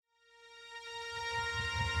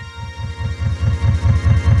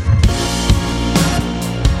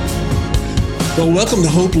Well, welcome to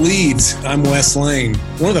Hope Leads. I'm Wes Lane.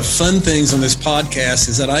 One of the fun things on this podcast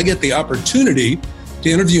is that I get the opportunity to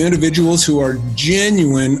interview individuals who are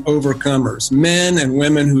genuine overcomers, men and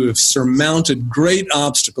women who have surmounted great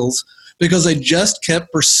obstacles because they just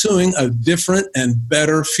kept pursuing a different and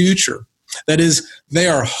better future. That is, they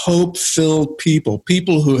are hope-filled people,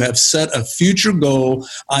 people who have set a future goal,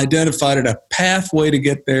 identified a pathway to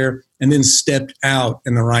get there, and then stepped out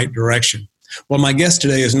in the right direction. Well, my guest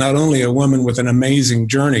today is not only a woman with an amazing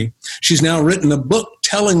journey, she's now written a book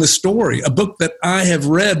telling the story, a book that I have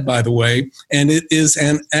read, by the way, and it is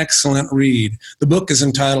an excellent read. The book is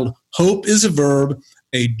entitled Hope is a Verb,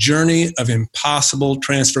 A Journey of Impossible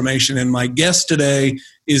Transformation. And my guest today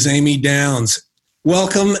is Amy Downs.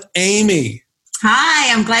 Welcome, Amy.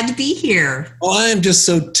 Hi, I'm glad to be here. Well, I am just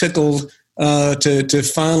so tickled to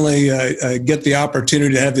finally get the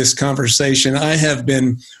opportunity to have this conversation. I have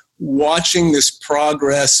been watching this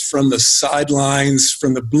progress from the sidelines,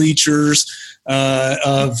 from the bleachers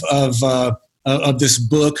of this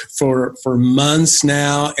book for months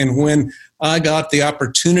now. And when I got the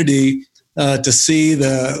opportunity to see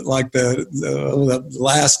the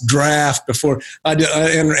last draft before I did,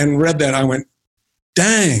 and read that, I went,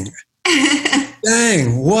 dang,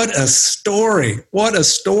 what a story. What a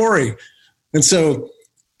story. And so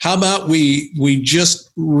how about we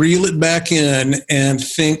just reel it back in and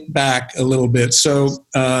think back a little bit? So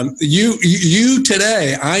you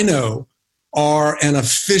today, I know, are an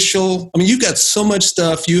official, you've got so much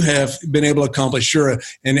stuff you have been able to accomplish. You're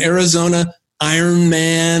an Arizona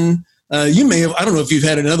Ironman. You may have, I don't know if you've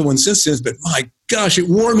had another one since then, but my gosh, it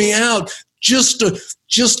wore me out just to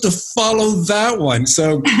follow that one.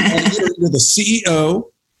 So you're the CEO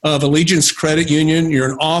of Allegiance Credit Union.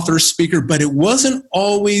 You're an author, speaker, but it wasn't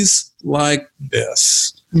always like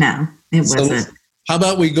this. No, it wasn't. So how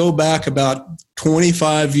about we go back about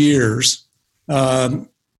 25 years? In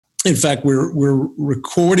fact, we're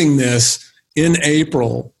recording this in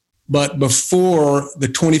April, but before the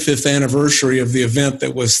 25th anniversary of the event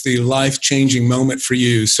that was the life-changing moment for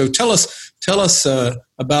you. So tell us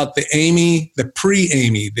about the Amy, the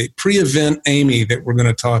pre-event Amy that we're going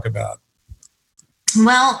to talk about.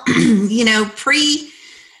 Well,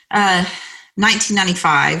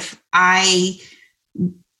 pre-1995, I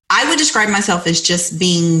would describe myself as just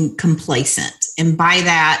being complacent. And by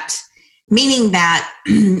that, meaning that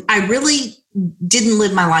I really didn't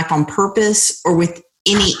live my life on purpose or with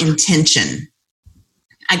any intention.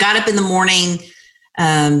 I got up in the morning,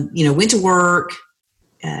 went to work,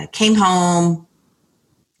 came home,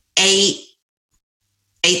 ate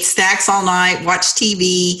snacks all night, watched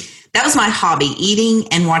TV. That was my hobby, eating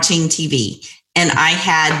and watching TV. And I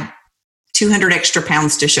had 200 extra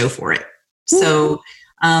pounds to show for it. So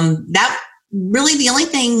that really the only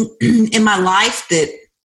thing in my life that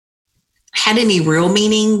had any real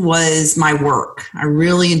meaning was my work. I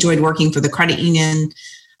really enjoyed working for the credit union.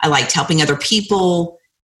 I liked helping other people,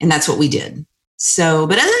 and that's what we did. So,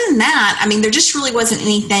 but other than that, there just really wasn't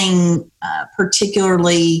anything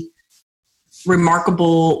particularly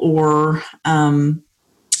remarkable or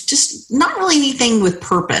just not really anything with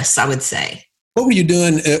purpose, I would say. What were you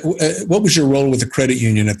doing? What was your role with the credit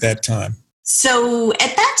union at that time? So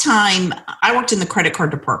at that time, I worked in the credit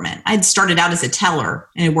card department. I had started out as a teller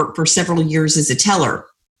and I worked for several years as a teller.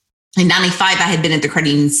 In 95, I had been at the credit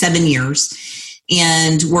union 7 years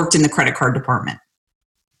and worked in the credit card department.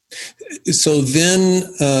 So then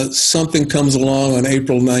something comes along on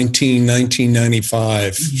April 19,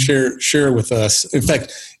 1995. Mm-hmm. Share with us. In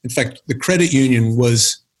fact, the credit union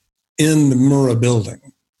was in the Murrah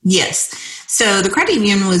building. Yes. So the credit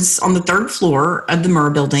union was on the third floor of the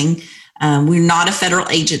Murrah building. We're not a federal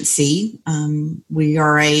agency. We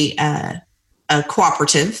are a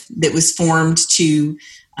cooperative that was formed to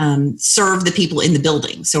serve the people in the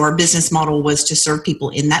building. So our business model was to serve people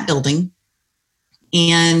in that building.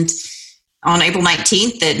 And on April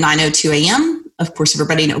 19th at 9:02 a.m., of course,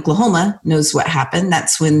 everybody in Oklahoma knows what happened.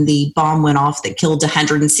 That's when the bomb went off that killed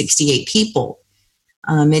 168 people.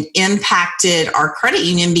 It impacted our credit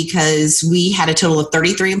union because we had a total of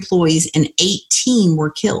 33 employees and 18 were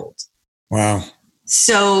killed. Wow.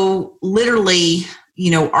 So literally,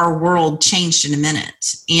 our world changed in a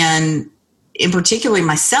minute. And in particular,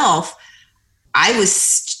 myself, I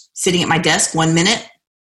was sitting at my desk 1 minute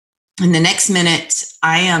and the next minute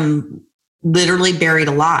I am literally buried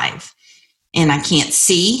alive and I can't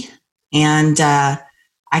see and I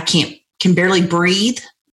can barely breathe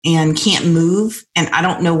and can't move. And I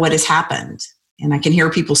don't know what has happened. And I can hear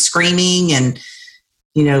people screaming and,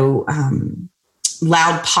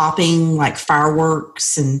 loud popping like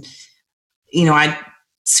fireworks. And, I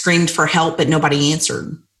screamed for help, but nobody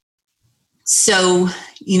answered. So,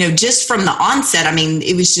 just from the onset, I mean,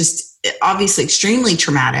 it was just obviously extremely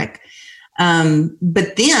traumatic.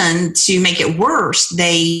 But then to make it worse,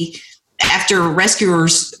 after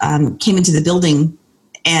rescuers came into the building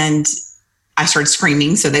and I started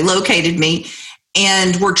screaming, so they located me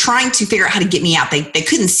and were trying to figure out how to get me out. They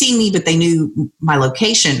couldn't see me, but they knew my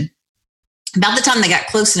location. About the time they got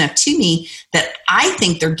close enough to me that I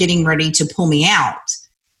think they're getting ready to pull me out,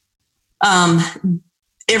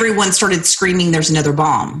 everyone started screaming, "There's another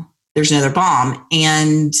bomb. There's another bomb."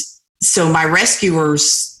 And so my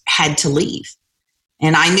rescuers had to leave.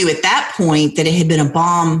 And I knew at that point that it had been a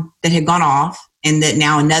bomb that had gone off and that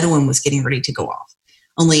now another one was getting ready to go off.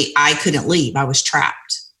 Only I couldn't leave. I was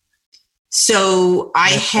trapped. So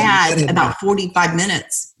I had about 45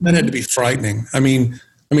 minutes. That had to be frightening. I mean,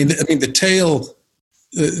 the tale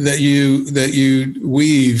that you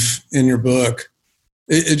weave in your book,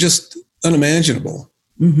 it just unimaginable.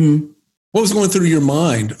 Mm-hmm. What was going through your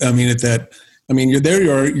mind? I mean, you're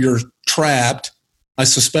there. You're trapped. I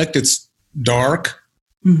suspect it's dark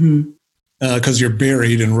because you're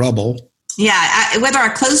buried in rubble. Yeah, whether I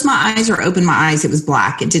closed my eyes or opened my eyes, it was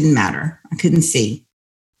black. It didn't matter. I couldn't see.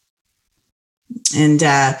 And,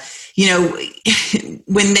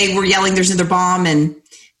 when they were yelling, "There's another bomb," and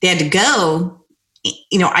they had to go,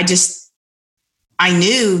 I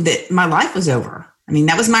knew that my life was over. I mean,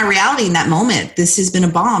 that was my reality in that moment. This has been a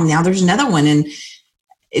bomb. Now there's another one. And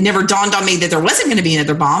it never dawned on me that there wasn't going to be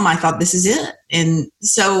another bomb. I thought, this is it. And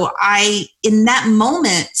so in that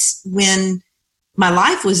moment when my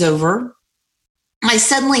life was over, I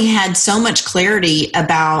suddenly had so much clarity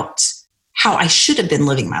about how I should have been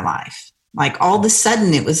living my life. Like all of a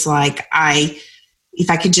sudden it was like, if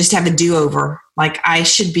I could just have a do-over, like I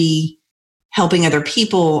should be helping other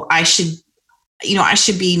people. I should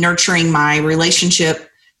be nurturing my relationship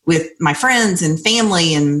with my friends and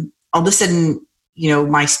family. And all of a sudden,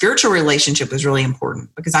 my spiritual relationship was really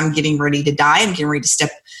important because I'm getting ready to die. I'm getting ready to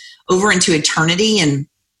step over into eternity and,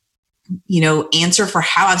 answer for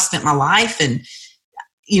how I've spent my life. And,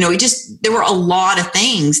 there were a lot of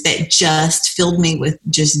things that just filled me with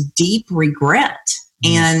just deep regret. Mm.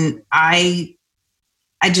 And I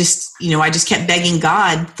just kept begging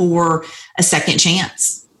God for a second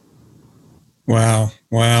chance. Wow.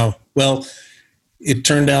 Well, it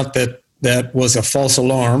turned out that was a false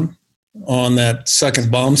alarm on that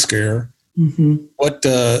second bomb scare. Mm-hmm.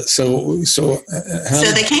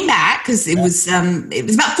 So they came back because it was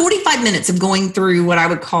about 45 minutes of going through what I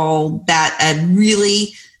would call that a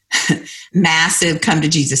really massive come to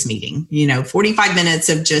Jesus meeting. 45 minutes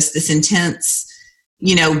of just this intense,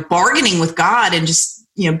 bargaining with God and just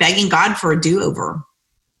begging God for a do-over.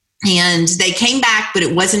 And they came back, but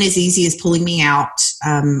it wasn't as easy as pulling me out.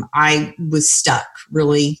 I was stuck,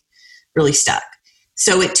 really, really stuck.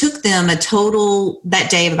 So it took them a total that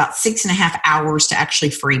day of about 6.5 hours to actually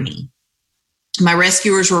free me. My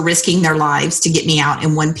rescuers were risking their lives to get me out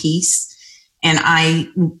in one piece. And I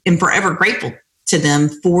am forever grateful to them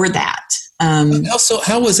for that. Also,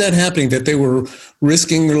 how was that happening that they were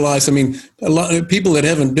risking their lives? I mean, a lot of people that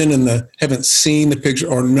haven't seen the picture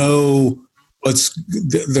or know what's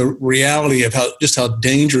the reality of how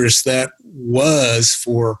dangerous that was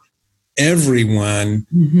for everyone.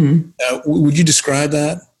 Mm-hmm. Would you describe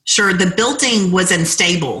that? Sure. The building was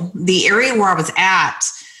unstable. The area where I was at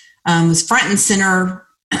was front and center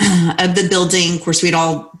of the building. Of course, we'd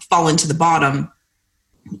all fallen to the bottom.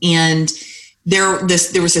 And there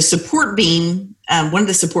was a support beam. One of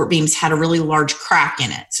the support beams had a really large crack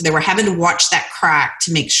in it. So they were having to watch that crack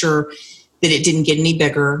to make sure that it didn't get any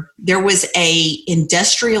bigger. There was a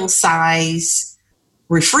industrial size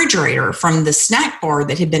refrigerator from the snack bar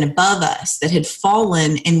that had been above us that had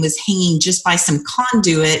fallen and was hanging just by some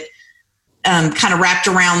conduit, kind of wrapped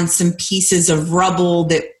around some pieces of rubble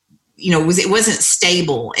that, it wasn't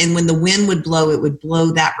stable. And when the wind would blow, it would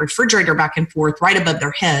blow that refrigerator back and forth right above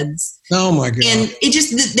their heads. Oh my God. And it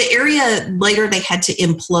just, the area later, they had to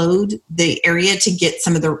implode the area to get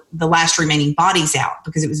some of the last remaining bodies out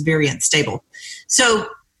because it was very unstable. So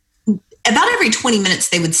about every 20 minutes,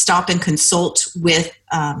 they would stop and consult with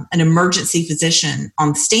an emergency physician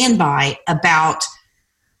on standby about,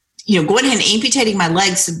 going ahead and amputating my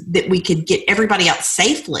legs so that we could get everybody out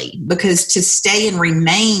safely, because to stay and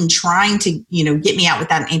remain trying to, get me out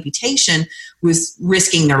without an amputation was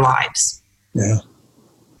risking their lives. Yeah.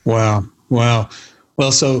 Wow. Well,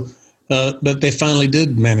 but they finally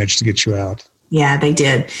did manage to get you out. Yeah, they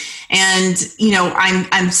did. And,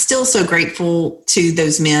 I'm still so grateful to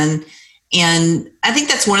those men. And I think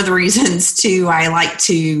that's one of the reasons too, I like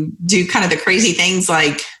to do kind of the crazy things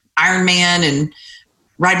like Ironman and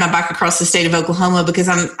ride my bike across the state of Oklahoma because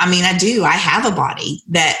I have a body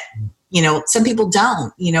that, some people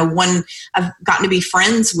don't. I've gotten to be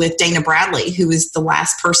friends with Dana Bradley, who was the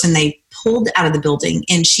last person they pulled out of the building,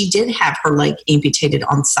 and she did have her leg amputated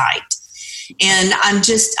on site. And I'm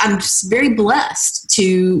just very blessed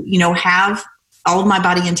to, have all of my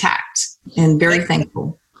body intact and very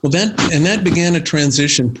thankful. Well, that began a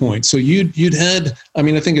transition point. So you'd had,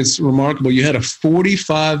 I think it's remarkable. You had a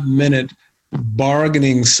 45-minute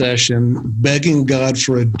bargaining session begging God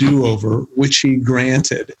for a do-over, which he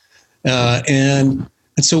granted. And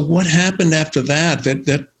so what happened after that?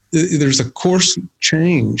 That there's a course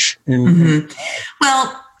change. Well,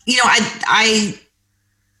 I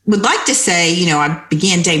would like to say, I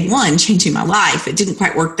began day one changing my life. It didn't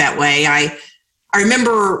quite work that way. I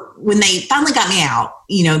remember when they finally got me out,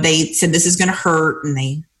 they said, this is going to hurt. And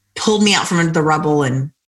they pulled me out from under the rubble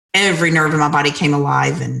and every nerve in my body came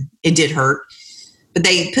alive and it did hurt. But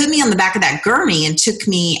they put me on the back of that gurney and took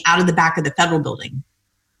me out of the back of the federal building.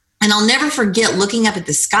 And I'll never forget looking up at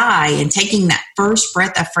the sky and taking that first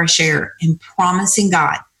breath of fresh air and promising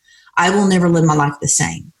God, I will never live my life the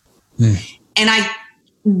same. And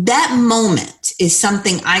that moment is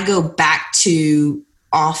something I go back to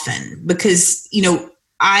often because,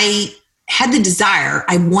 I had the desire,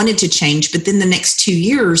 I wanted to change, but then the next 2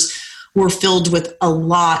 years were filled with a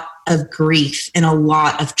lot of grief and a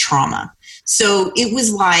lot of trauma. So it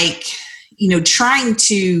was like, trying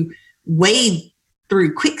to wade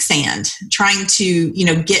through quicksand, trying to,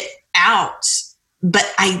 get out.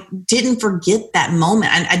 But I didn't forget that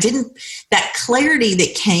moment. That clarity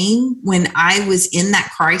that came when I was in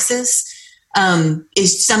that crisis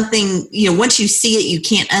is something, once you see it, you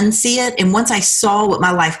can't unsee it. And once I saw what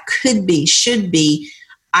my life could be, should be,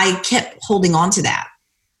 I kept holding on to that.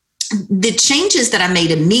 The changes that I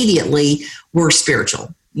made immediately were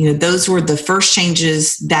spiritual. Those were the first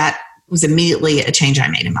changes. That was immediately a change I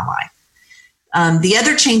made in my life. The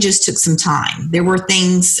other changes took some time. There were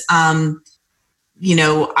things,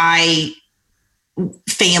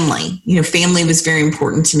 family was very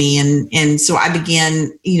important to me. And so I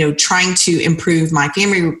began, trying to improve my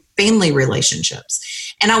family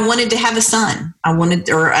relationships. And I wanted to have a son. I didn't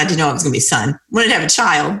know I was going to be a son. I wanted to have a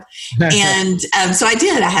child. And so I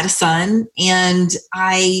did. I had a son. And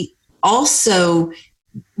I also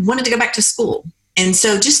wanted to go back to school. And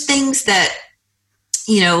so just things that,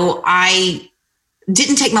 I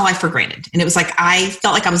didn't take my life for granted. And it was like, I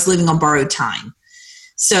felt like I was living on borrowed time.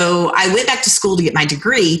 So I went back to school to get my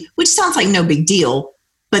degree, which sounds like no big deal,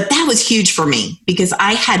 but that was huge for me because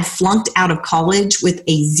I had flunked out of college with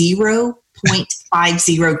a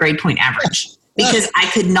 0.50 grade point average because I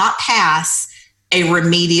could not pass a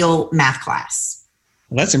remedial math class.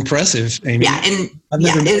 Well, that's impressive, Amy. Yeah. And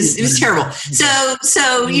it was terrible. So,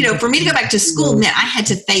 for me to go back to school meant I had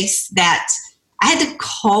to face that. I had to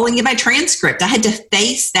call and get my transcript. I had to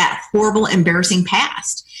face that horrible, embarrassing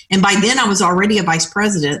past. And by then I was already a vice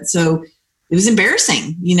president. So it was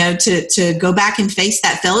embarrassing, to go back and face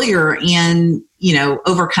that failure and,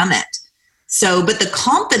 overcome it. So, but the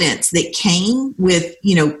confidence that came with,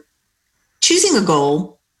 choosing a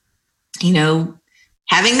goal,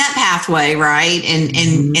 having that pathway, right.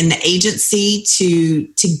 And the agency to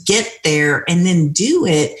get there and then do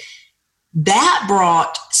it, that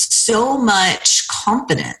brought so much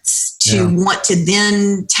confidence to want to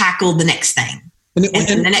then tackle the next thing. And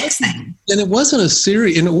the next thing. And it wasn't a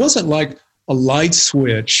series, and it wasn't like a light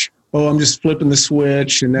switch. Oh, I'm just flipping the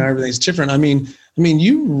switch and now everything's different. I mean,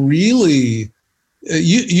 you really,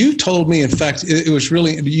 you told me, in fact, it was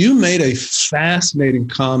really, you made a fascinating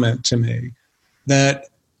comment to me that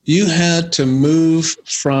you had to move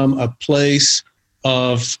from a place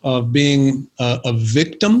of being a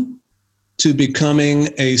victim to becoming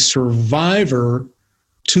a survivor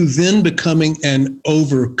to then becoming an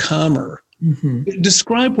overcomer. Mm-hmm.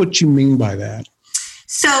 Describe what you mean by that.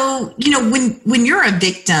 So, when you're a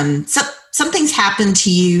victim, something's happened to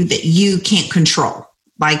you that you can't control.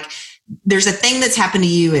 Like there's a thing that's happened to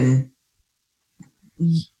you and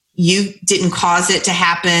you didn't cause it to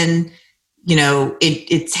happen.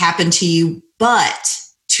 It's happened to you, but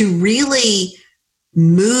to really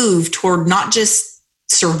move toward not just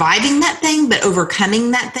surviving that thing, but overcoming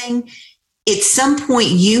that thing, at some point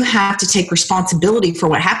you have to take responsibility for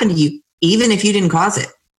what happened to you, even if you didn't cause it.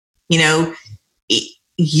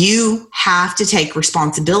 You have to take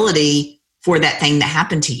responsibility for that thing that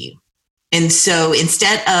happened to you. And so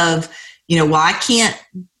instead of, I can't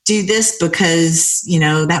do this because,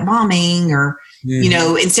 that bombing or,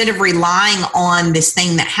 instead of relying on this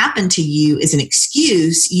thing that happened to you as an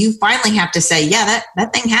excuse, you finally have to say, yeah,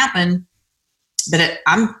 that thing happened, but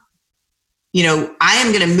I'm I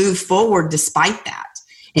am going to move forward despite that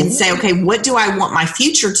and say, okay, what do I want my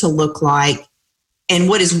future to look like? And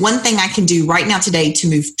what is one thing I can do right now today to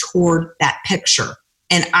move toward that picture?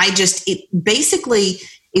 And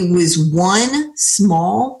it was one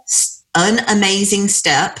small, unamazing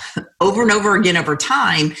step over and over again over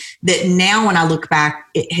time that now when I look back,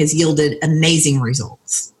 it has yielded amazing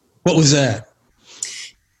results. What was that?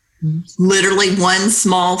 Literally one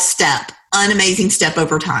small step, unamazing step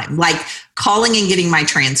over time, like calling and getting my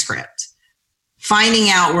transcript, finding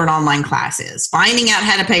out where an online class is, finding out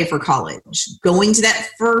how to pay for college, going to that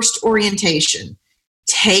first orientation,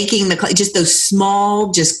 taking just those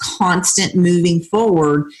small, just constant moving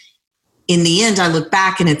forward. In the end, I look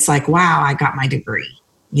back and it's like, wow, I got my degree,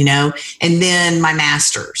 and then my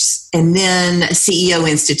master's, and then CEO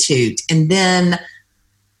Institute, and then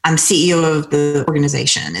I'm CEO of the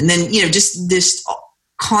organization. And then, just this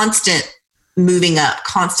constant moving up,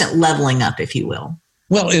 constant leveling up, if you will.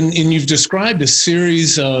 Well, and you've described a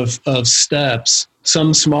series of steps,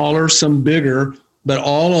 some smaller, some bigger, but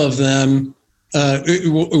all of them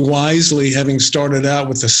wisely having started out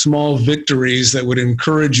with the small victories that would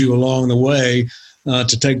encourage you along the way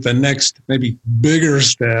to take the next, maybe bigger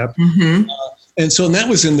step. Mm-hmm. And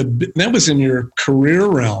that was in your career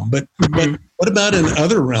realm, but what about in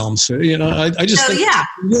other realms? I just think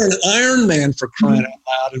you're an Iron Man, for crying out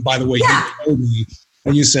loud. And by the way, you told me,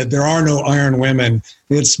 and you said there are no Iron women.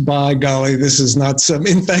 It's, by golly, this is not some.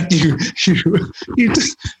 In fact, you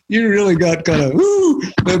really got kind of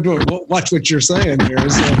watch what you're saying here.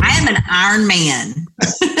 So. I am an Iron Man,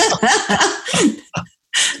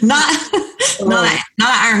 not an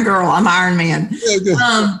Iron Girl. I'm an Iron Man.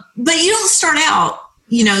 Yeah, but you don't start out,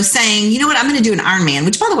 saying, you know what, I'm going to do an Ironman.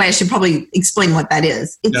 Which, by the way, I should probably explain what that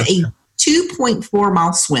is. It's a 2.4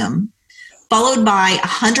 mile swim, followed by a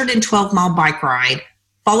 112 mile bike ride,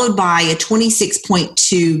 followed by a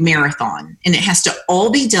 26.2 marathon. And it has to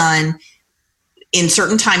all be done in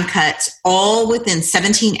certain time cuts, all within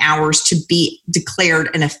 17 hours to be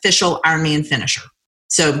declared an official Ironman finisher.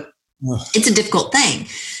 So it's a difficult thing.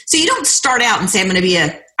 So you don't start out and say, I'm going to be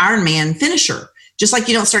an Ironman finisher. Just like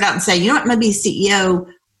you don't start out and say, you know what, I'm going to be CEO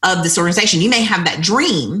of this organization. You may have that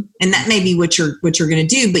dream, and that may be what you're going to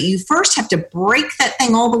do, but you first have to break that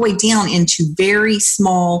thing all the way down into very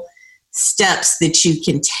small steps that you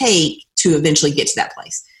can take to eventually get to that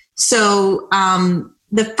place. So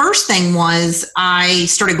the first thing was I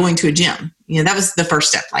started going to a gym. That was the first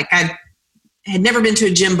step. Like, I had never been to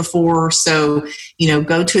a gym before. So,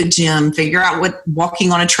 go to a gym, figure out what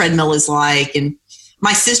walking on a treadmill is like. And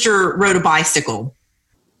my sister rode a bicycle.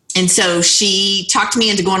 And so she talked me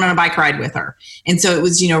into going on a bike ride with her. And so it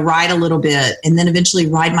was, ride a little bit and then eventually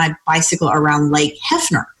ride my bicycle around Lake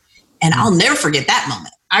Hefner. And I'll never forget that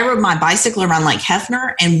moment. I rode my bicycle around Lake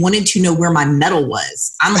Hefner and wanted to know where my medal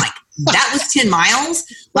was. I'm like, that was 10 miles.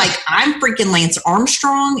 Like, I'm freaking Lance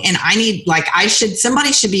Armstrong, and the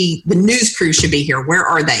news crew should be here. Where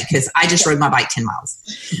are they? Because I just rode my bike 10 miles.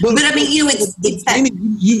 But I mean, it's that.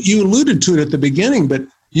 You alluded to it at the beginning, but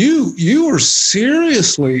you were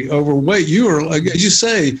seriously overweight. You were, like, as you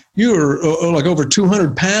say, you were like over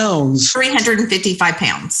 200 pounds. 355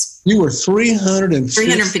 pounds. You were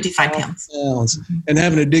 355 pounds. And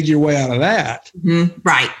having to dig your way out of that. Mm-hmm.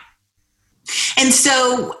 Right. And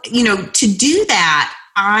so, to do that,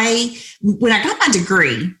 when I got my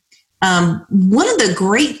degree, one of the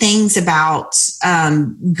great things about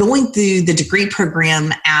going through the degree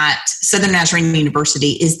program at Southern Nazarene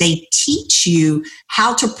University is they teach you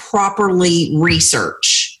how to properly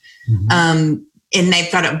research. Mm-hmm. And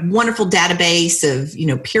they've got a wonderful database of,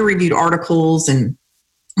 peer-reviewed articles and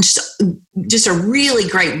just a really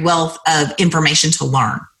great wealth of information to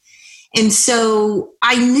learn. And so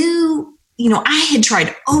I knew, I had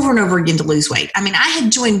tried over and over again to lose weight. I mean, I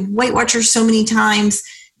had joined Weight Watchers so many times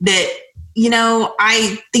that,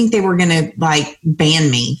 I think they were going to ban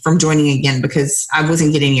me from joining again because I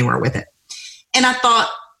wasn't getting anywhere with it. And I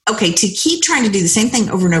thought, okay, to keep trying to do the same thing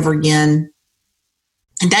over and over again,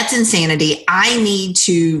 that's insanity. I need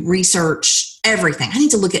to research everything. I need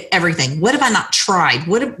to look at everything. What have I not tried?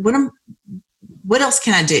 What else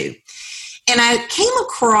can I do? And I came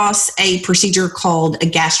across a procedure called a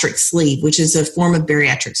gastric sleeve, which is a form of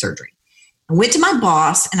bariatric surgery. I went to my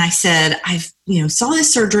boss and I said, I've, saw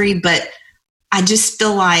this surgery, but I just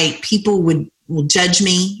feel like people will judge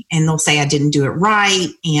me and they'll say I didn't do it right.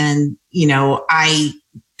 And, I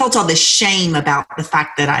felt all this shame about the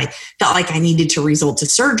fact that I felt like I needed to resort to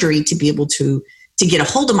surgery to be able to get a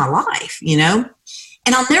hold of my life, And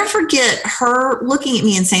I'll never forget her looking at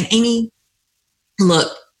me and saying, Amy,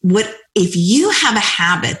 look, what if you have a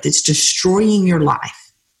habit that's destroying your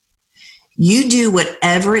life? You do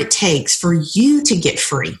whatever it takes for you to get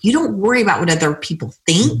free. You don't worry about what other people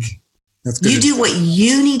think. That's good. You do what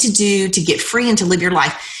you need to do to get free and to live your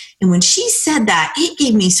life. And when she said that, it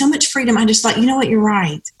gave me so much freedom. I just thought, you know what, you're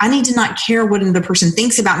right. I need to not care what another person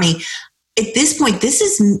thinks about me. At this point, this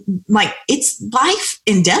is like, it's life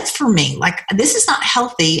and death for me. Like, this is not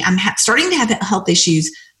healthy. I'm starting to have health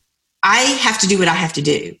issues. I have to do what I have to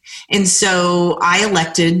do. And so I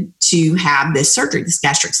elected to have this surgery, this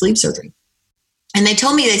gastric sleeve surgery. And they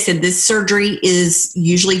told me, they said this surgery is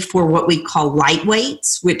usually for what we call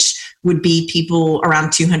lightweights, which would be people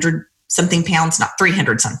around 200 something pounds, not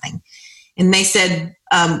 300 something. And they said,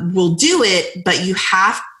 we'll do it, but you've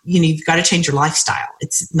got to change your lifestyle.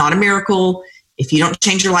 It's not a miracle. If you don't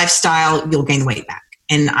change your lifestyle, you'll gain the weight back.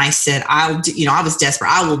 And I said, I was desperate.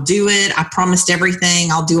 I will do it. I promised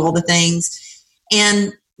everything. I'll do all the things.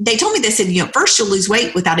 And they told me, they said, first you'll lose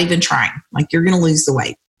weight without even trying. Like, you're going to lose the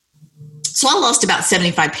weight. So I lost about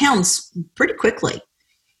 75 pounds pretty quickly.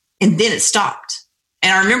 And then it stopped.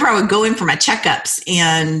 And I remember I would go in for my checkups,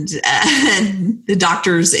 and the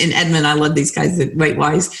doctors in Edmond, I love these guys at Weight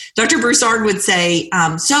Wise. Dr. Broussard would say,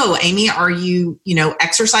 so Amy, are you,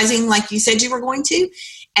 exercising like you said you were going to?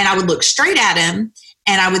 And I would look straight at him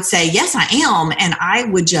and I would say, yes, I am. And I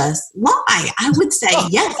would just lie. I would say,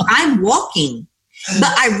 yes, I'm walking. But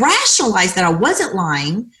I rationalized that I wasn't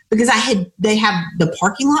lying because they have the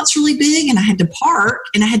parking lot's really big and I had to park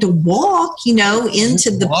and I had to walk, into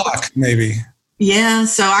the walk maybe. Yeah.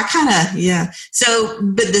 So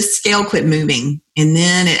but the scale quit moving, and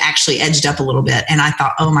then it actually edged up a little bit. And I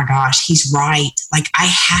thought, oh my gosh, he's right. Like, I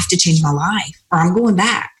have to change my life or I'm going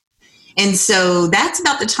back. And so that's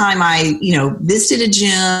about the time I, visited a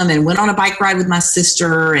gym and went on a bike ride with my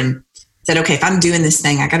sister and said, okay, if I'm doing this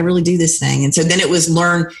thing, I got to really do this thing. And so then it was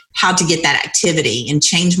learn how to get that activity and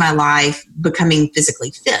change my life, becoming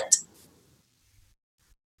physically fit.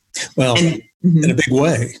 Well, in a big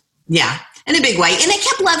way. Yeah. In a big way. And it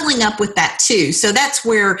kept leveling up with that too. So that's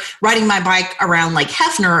where riding my bike around Lake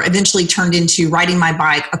Hefner eventually turned into riding my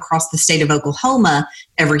bike across the state of Oklahoma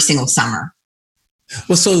every single summer.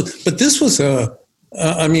 Well, but this was so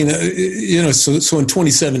in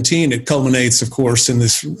 2017, it culminates, of course, in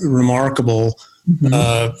this remarkable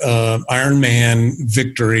Ironman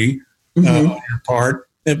victory on your part.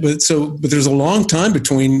 But there's a long time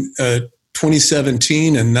between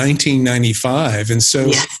 2017 and 1995. And so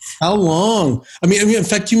how long? I mean, in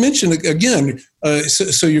fact, you mentioned again,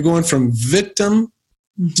 so you're going from victim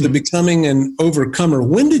to becoming an overcomer.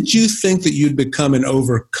 When did you think that you'd become an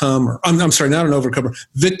overcomer? I'm sorry, not an overcomer,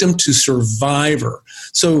 victim to survivor.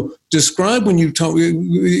 So describe when you told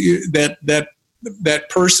that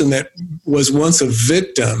person that was once a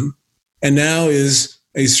victim and now is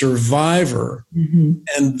a survivor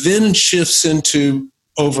and then shifts into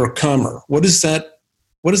overcomer. What does that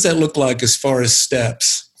look like as far as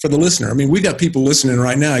steps for the listener? I mean, we got people listening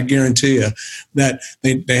right now. I guarantee you that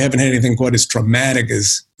they haven't had anything quite as traumatic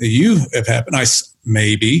as you have happened.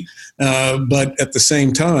 But at the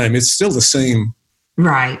same time, it's still the same.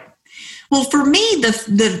 Right. Well, for me,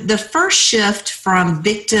 the first shift from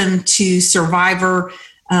victim to survivor,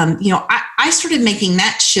 I started making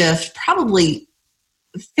that shift probably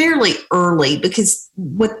fairly early, because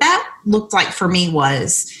what that looked like for me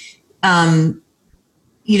was,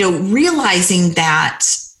 realizing that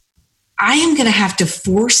I am going to have to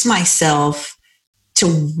force myself to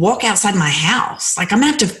walk outside my house. Like, I'm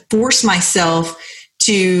going to have to force myself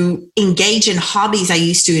to engage in hobbies I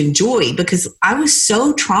used to enjoy because I was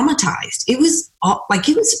so traumatized. It was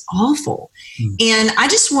awful. And I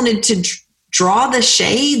just wanted to draw the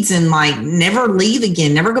shades and never leave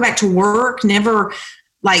again, never go back to work, never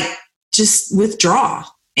just withdraw.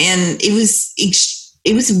 And it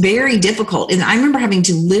was very difficult. And I remember having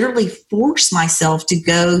to literally force myself to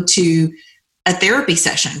go to a therapy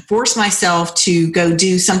session, force myself to go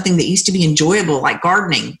do something that used to be enjoyable, like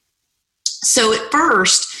gardening. So at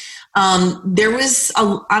first, there was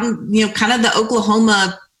kind of the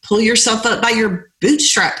Oklahoma pull yourself up by your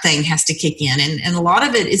bootstrap thing has to kick in. And a lot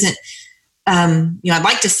of it isn't, I'd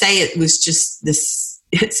like to say it was just this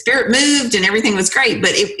spirit moved and everything was great,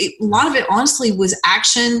 but a lot of it honestly was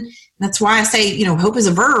action. That's why I say, hope is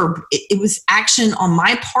a verb. It was action on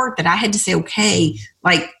my part that I had to say, okay,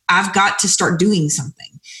 I've got to start doing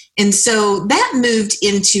something. And so that moved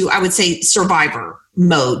into, I would say, survivor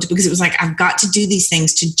mode, because it was like, I've got to do these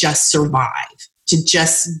things to just survive, to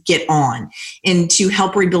just get on, and to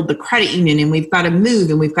help rebuild the credit union. And we've got to move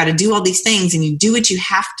and we've got to do all these things, and you do what you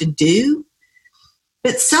have to do.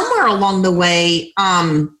 But somewhere along the way,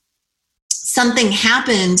 something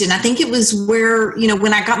happened. And I think it was where,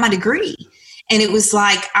 when I got my degree, and it was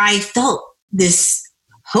like, I felt this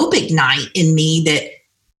hope ignite in me that,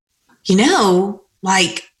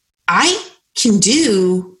 like I can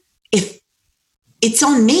do if it's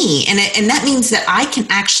on me. And that means that I can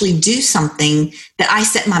actually do something that I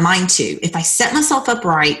set my mind to. If I set myself up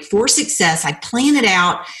right for success, I plan it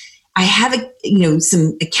out, I have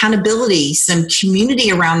some accountability, some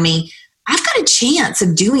community around me, I've got a chance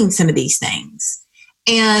of doing some of these things.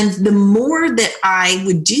 And the more that I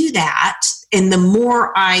would do that and the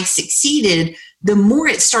more I succeeded, the more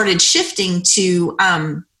it started shifting to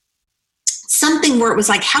something where it was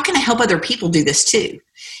like, how can I help other people do this too?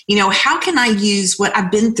 How can I use what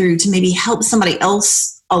I've been through to maybe help somebody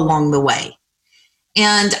else along the way?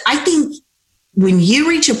 And I think when you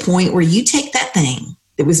reach a point where you take that thing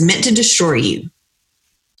that was meant to destroy you,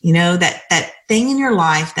 that thing in your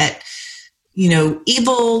life, that,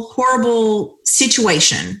 evil, horrible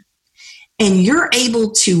situation, and you're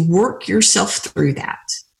able to work yourself through that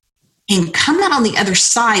and come out on the other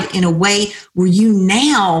side in a way where you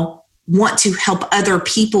now want to help other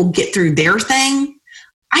people get through their thing,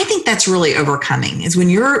 I think that's really overcoming, is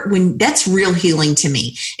when that's real healing to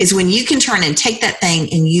me, is when you can turn and take that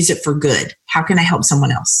thing and use it for good. How can I help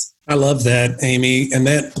someone else? I love that, Amy. And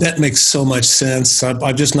that makes so much sense.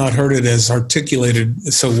 I've just not heard it as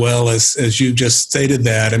articulated so well as you just stated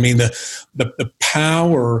that. I mean, the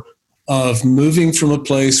power of moving from a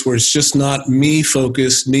place where it's just not me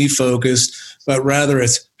focused, but rather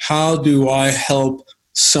it's how do I help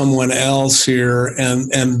someone else here,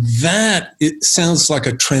 and that, it sounds like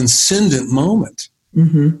a transcendent moment.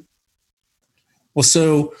 Mm-hmm. Well,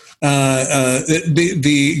 so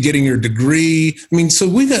the getting your degree. I mean, so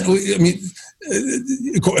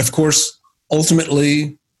of course,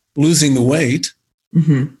 ultimately losing the weight.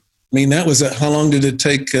 Mm-hmm. I mean, that was how long did it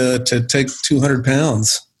take to take 200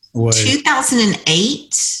 pounds away?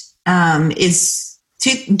 2008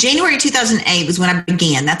 January 2008 was when I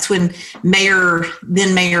began. That's when then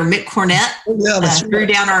Mayor Mick Cornett threw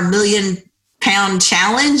down our 1 million pound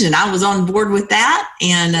challenge, and I was on board with that.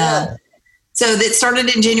 And so that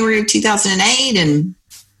started in January of 2008, and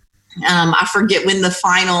I forget when the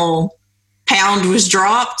final pound was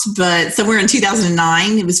dropped, but somewhere in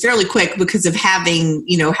 2009. It was fairly quick because of having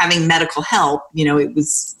medical help. It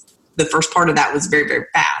was, the first part of that was very, very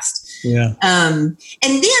fast. Yeah. And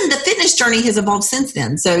then the fitness journey has evolved since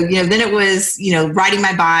then. So, then it was, riding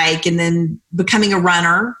my bike, and then becoming a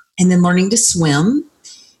runner, and then learning to swim,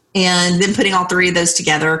 and then putting all three of those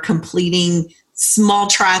together, completing small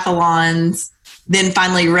triathlons, then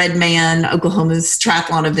finally Redman, Oklahoma's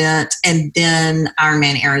triathlon event, and then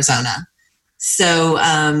Ironman Arizona. So,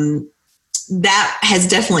 that has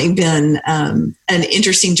definitely been an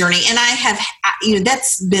interesting journey. And I have,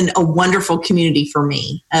 that's been a wonderful community for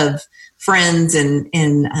me of friends and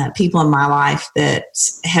people in my life that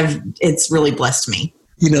it's really blessed me.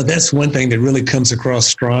 That's one thing that really comes across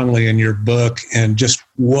strongly in your book, and just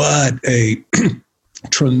what a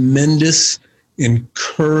tremendous,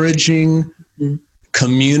 encouraging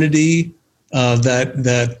community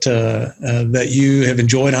that you have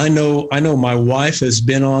enjoyed. I know my wife has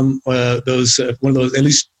been on one of those, at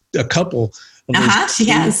least a couple of those she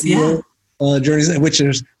has, journeys, which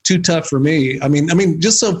is too tough for me. I mean,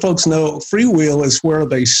 just so folks know, Freewheel is where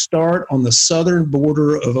they start on the southern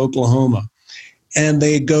border of Oklahoma, and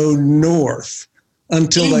they go north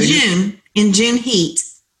until in June heat.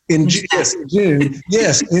 In June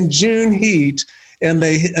heat. And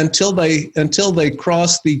until they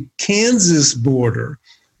cross the Kansas border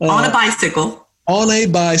on a bicycle,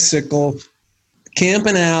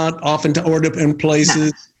 camping out often in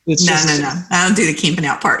places. No. I don't do the camping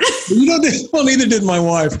out part. You don't do, well, neither did my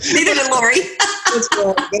wife. Neither did Lori.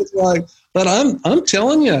 That's right. But I'm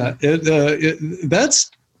telling you,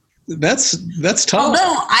 that's tough.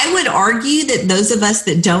 Although I would argue that those of us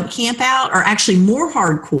that don't camp out are actually more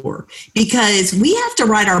hardcore, because we have to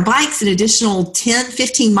ride our bikes an additional 10,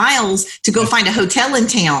 15 miles to go find a hotel in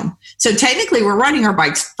town. So technically we're riding our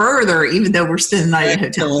bikes further, even though we're spending the night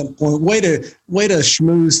at a hotel. Way to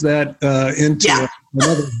schmooze that into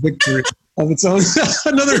another victory of its own.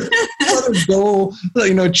 another goal,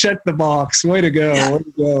 check the box. Way to go.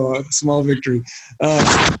 A small victory.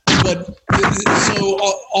 But so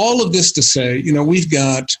all of this to say, we've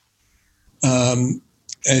got,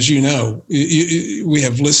 as you know, we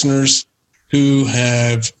have listeners who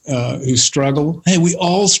struggle. Hey, we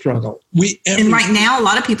all struggle. And right now, a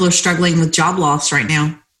lot of people are struggling with job loss right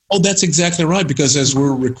now. Oh, that's exactly right. Because as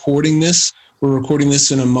we're recording this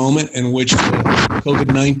in a moment in which the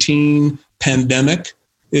COVID-19 pandemic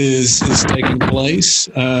is taking place.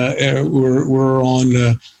 We're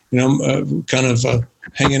on kind of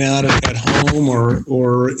hanging out at home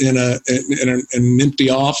or in an empty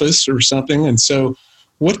office or something. And so,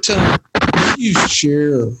 what do you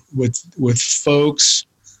share with folks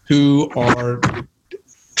who are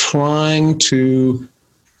trying to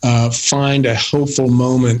find a hopeful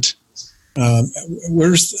moment?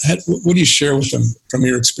 What do you share with them from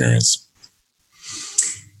your experience?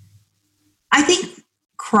 I think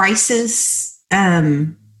crisis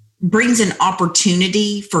brings an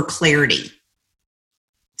opportunity for clarity.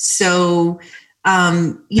 So,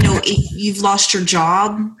 if you've lost your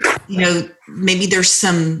job, maybe there's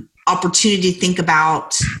some opportunity to think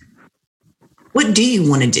about, what do you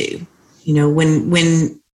want to do?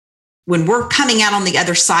 When we're coming out on the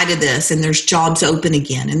other side of this and there's jobs open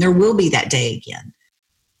again, and there will be that day again.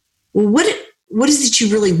 Well, what is it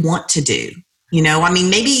you really want to do?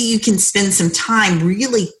 Maybe you can spend some time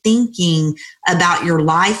really thinking about your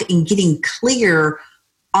life and getting clear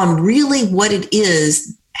on really what it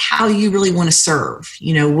is, how you really want to serve.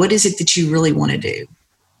 What is it that you really want to do?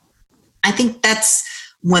 I think that's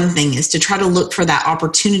one thing, is to try to look for that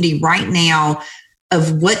opportunity right now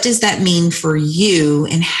of what does that mean for you,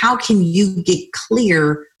 and how can you get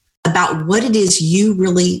clear about what it is you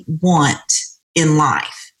really want in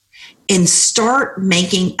life, and start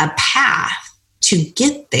making a path to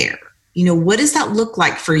get there. What does that look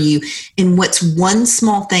like for you? And what's one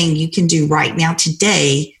small thing you can do right now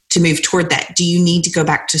today to move toward that? Do you need to go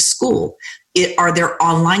back to school? Are there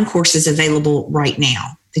online courses available right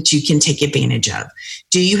now that you can take advantage of?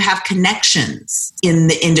 Do you have connections in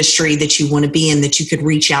the industry that you want to be in that you could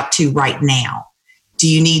reach out to right now? Do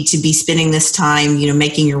you need to be spending this time,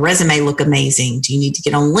 making your resume look amazing? Do you need to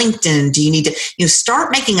get on LinkedIn? Do you need to,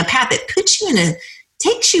 start making a path that puts you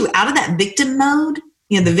takes you out of that victim mode,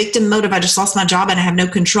 the victim mode of I just lost my job and I have no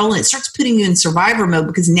control, and it starts putting you in survivor mode,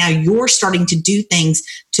 because now you're starting to do things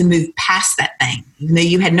to move past that thing. Even though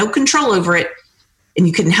you had no control over it and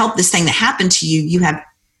you couldn't help this thing that happened to you, you have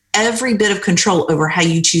every bit of control over how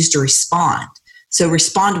you choose to respond. So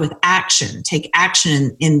respond with action, take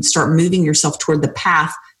action, and start moving yourself toward the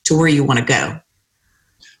path to where you want to go.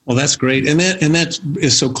 Well, that's great. And that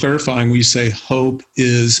is so clarifying when you say hope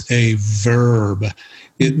is a verb.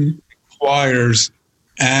 It requires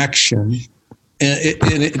action.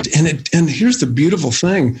 And here's the beautiful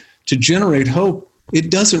thing. To generate hope,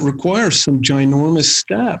 it doesn't require some ginormous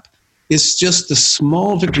step. It's just the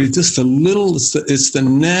small victory, just the little, it's the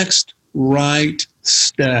next right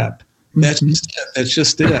step. That's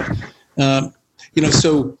just it.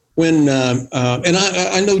 So when, and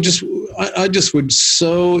I know I just would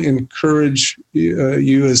so encourage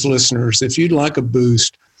you as listeners, if you'd like a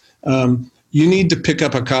boost, you need to pick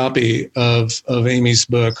up a copy of Amy's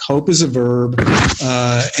book, Hope is a Verb,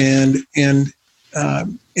 and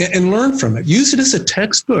learn from it. Use it as a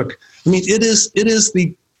textbook. It is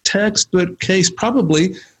the textbook case.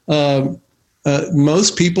 Probably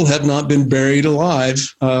most people have not been buried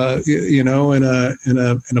alive, in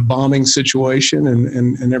a bombing situation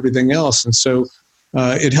and everything else, and so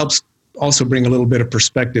it helps also bring a little bit of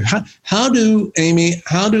perspective. How do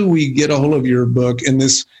we get a hold of your book in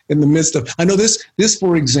the midst of, I know this,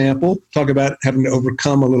 for example, talk about having to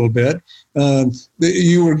overcome a little bit.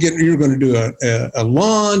 You were going to do a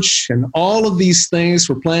launch, and all of these things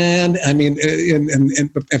were planned. In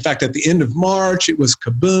fact, at the end of March, it was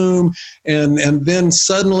kaboom. And then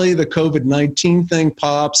suddenly the COVID-19 thing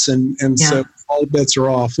pops, so all bets are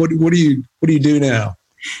off. What do you do now?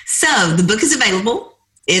 So the book is available.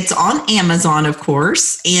 It's on Amazon, of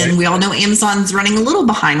course, and we all know Amazon's running a little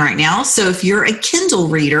behind right now. So if you're a Kindle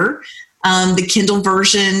reader, the Kindle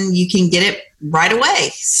version, you can get it right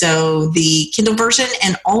away. So the Kindle version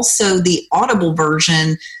and also the Audible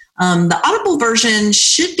version. The Audible version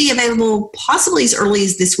should be available possibly as early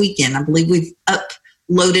as this weekend. I believe we've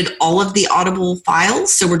uploaded all of the Audible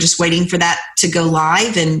files, so we're just waiting for that to go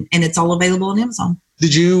live, and it's all available on Amazon.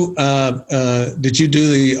 Did you do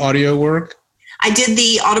the audio work? I did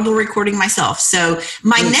the Audible recording myself. So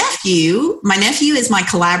my nephew is my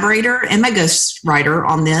collaborator and my ghostwriter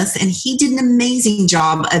on this. And he did an amazing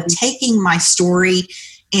job of taking my story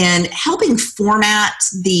and helping format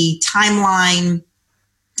the timeline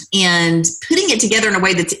and putting it together in a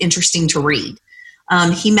way that's interesting to read.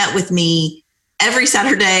 He met with me every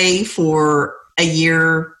Saturday for a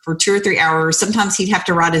year for 2 or 3 hours. Sometimes he'd have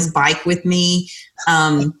to ride his bike with me.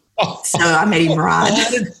 So I made him ride.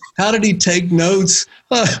 How did he take notes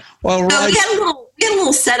while riding? So we had a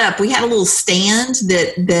little setup. We had a little stand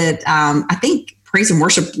that I think praise and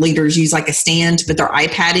worship leaders use, like a stand to put their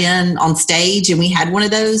iPad in on stage. And we had one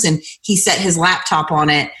of those, and he set his laptop on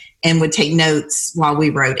it and would take notes while we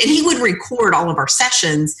wrote. And he would record all of our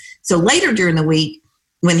sessions. So later during the week,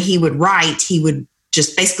 when he would write, he would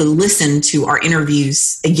just basically listen to our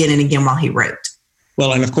interviews again and again while he wrote.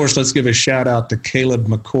 Well, and of course, let's give a shout out to Caleb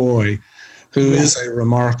McCoy, who is a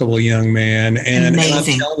remarkable young man. And I'm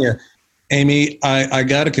telling you, Amy, I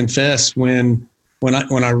got to confess, when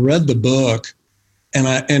I read the book, and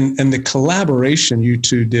the collaboration you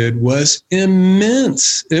two did was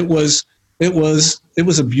immense. It was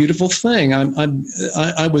a beautiful thing.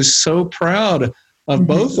 I was so proud of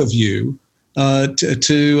both of you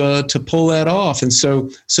to pull that off. And so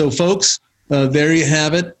folks, there you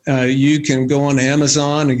have it. You can go on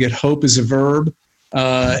Amazon and get Hope is a Verb.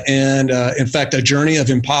 And in fact, a journey of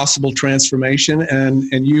impossible transformation.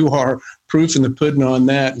 And you are proof in the pudding on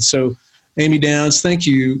that. And so, Amy Downs, thank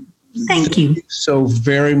you. Thank you so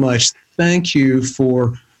very much. Thank you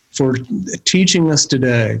for teaching us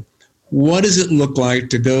today. What does it look like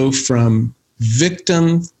to go from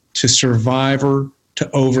victim to survivor to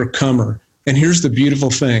overcomer? And here's the beautiful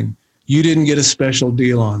thing. You didn't get a special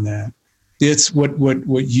deal on that. It's what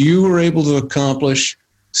you were able to accomplish,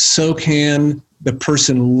 so can the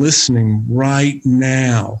person listening right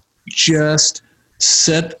now. Just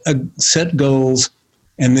set goals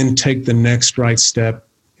and then take the next right step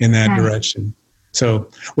in that direction. So,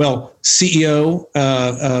 well, CEO,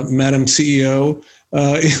 Madam CEO.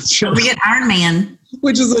 We get Iron Man.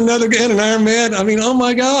 Which is an Iron Man. I mean, oh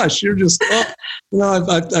my gosh, you're just, I'm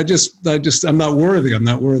not worthy. I'm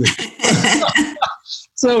not worthy.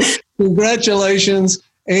 So congratulations,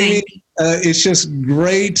 Amy. It's just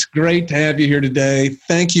great to have you here today.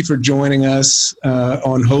 Thank you for joining us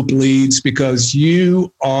on Hope Leads, because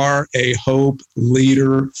you are a hope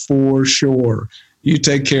leader for sure. You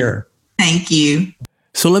take care. Thank you.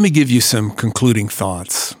 So let me give you some concluding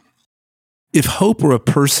thoughts. If Hope were a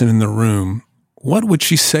person in the room, what would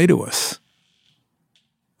she say to us?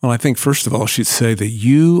 Well, I think first of all, she'd say that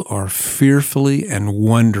you are fearfully and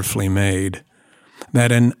wonderfully made,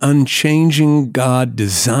 that an unchanging God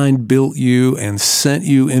designed, built you, and sent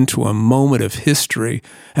you into a moment of history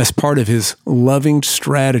as part of his loving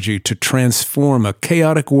strategy to transform a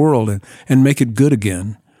chaotic world and make it good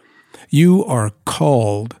again. You are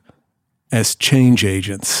called as change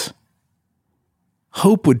agents.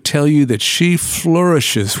 Hope would tell you that she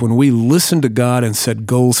flourishes when we listen to God and set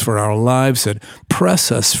goals for our lives that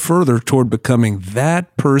press us further toward becoming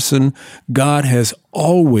that person God has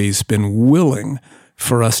always been willing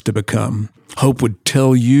for us to become. Hope would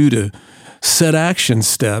tell you to set action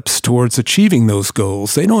steps towards achieving those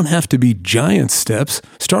goals. They don't have to be giant steps.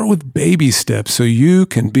 Start with baby steps so you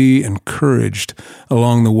can be encouraged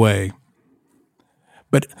along the way.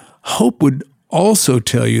 But Hope would also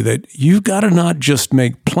tell you that you've got to not just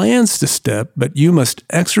make plans to step, but you must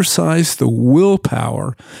exercise the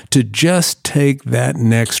willpower to just take that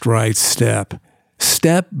next right step.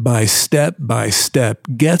 Step by step by step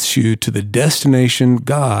gets you to the destination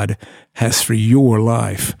God has for your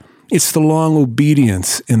life. It's the long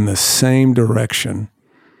obedience in the same direction.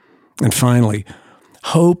 And finally,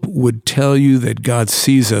 Hope would tell you that God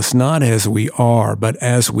sees us not as we are, but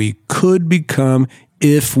as we could become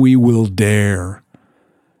if we will dare.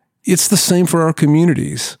 It's the same for our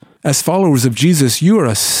communities. As followers of Jesus, you are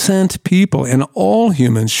a sent people, and all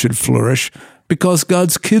humans should flourish because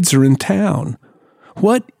God's kids are in town.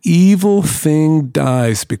 What evil thing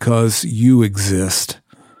dies because you exist?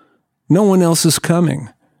 No one else is coming.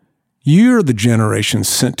 You're the generation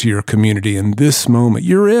sent to your community in this moment.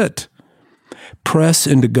 You're it. Press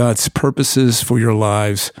into God's purposes for your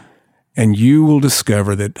lives, and you will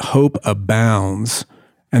discover that hope abounds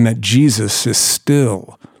and that Jesus is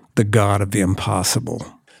still the God of the impossible.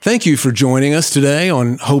 Thank you for joining us today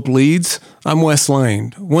on Hope Leads. I'm Wes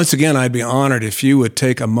Lane. Once again, I'd be honored if you would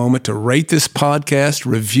take a moment to rate this podcast,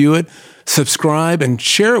 review it, subscribe, and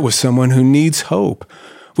share it with someone who needs hope.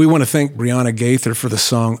 We want to thank Brianna Gaither for the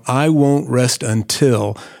song I Won't Rest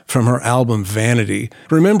Until from her album Vanity.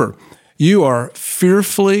 Remember, you are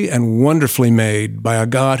fearfully and wonderfully made by a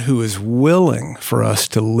God who is willing for us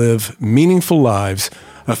to live meaningful lives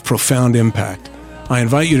of profound impact. I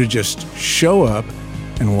invite you to just show up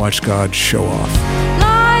and watch God show off.